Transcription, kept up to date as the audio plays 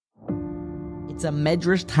It's a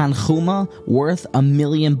Medrash Tanchuma worth $1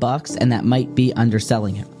 million, and that might be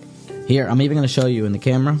underselling it. Here, I'm even going to show you in the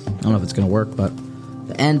camera. I don't know if it's going to work, but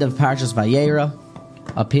the end of Parshas Vayera,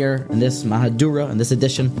 up here in this Mahadura, in this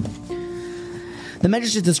edition, the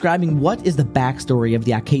Medrash is describing what is the backstory of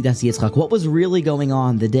the Akedas Yitzchak. What was really going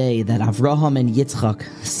on the day that Avraham and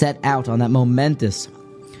Yitzchak set out on that momentous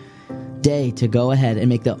day to go ahead and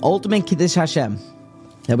make the ultimate Kiddush Hashem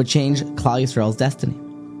that would change Klal Yisrael's destiny.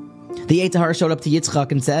 The Yetzer Hara showed up to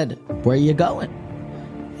Yitzchak and said, "Where are you going?"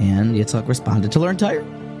 And Yitzchak responded, "To learn Torah."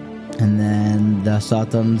 And then the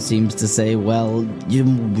Satan seems to say, "Well,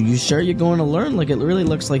 you sure you're going to learn? Like, it really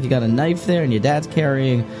looks like you got a knife there, and your dad's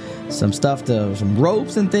carrying some stuff, some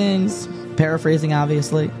ropes and things." Paraphrasing,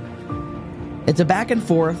 obviously. It's a back and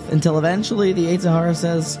forth until eventually the Yetzer Hara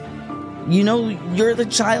says, "You know, you're the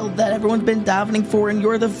child that everyone's been davening for, and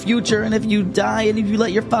you're the future, and if you die, and if you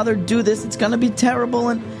let your father do this, it's going to be terrible,"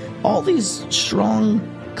 and all these strong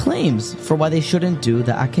claims for why they shouldn't do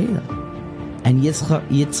the Akedah. And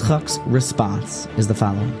Yitzchak's response is the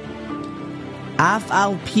following. Af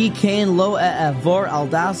al pi kein lo e'avor al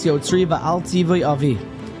das yotzri va'al tzivui avi.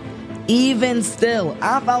 Even still,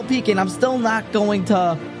 af al pi kein, I'm still not going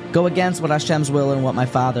to go against what Hashem's will and what my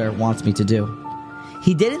father wants me to do.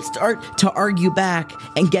 He didn't start to argue back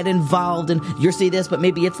and get involved and you're saying this, but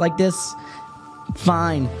maybe it's like this.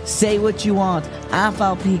 Fine, say what you want. Af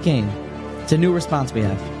al pi kein. It's a new response we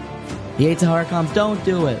have. The Yetzer Hara comes, don't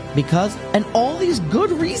do it. Because, and all these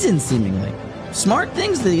good reasons seemingly. Smart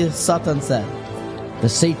things the Satan said. The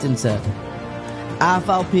Satan said. Af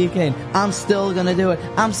al pi kein, I'm still going to do it.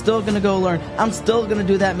 I'm still going to go learn. I'm still going to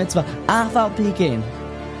do that mitzvah. Af al pi kein.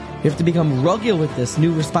 You have to become rugged with this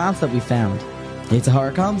new response that we found. Yetzer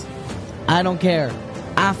Hara comes, I don't care.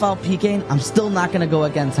 Af al pi kein, I'm still not going to go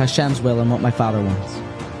against Hashem's will and what my father wants.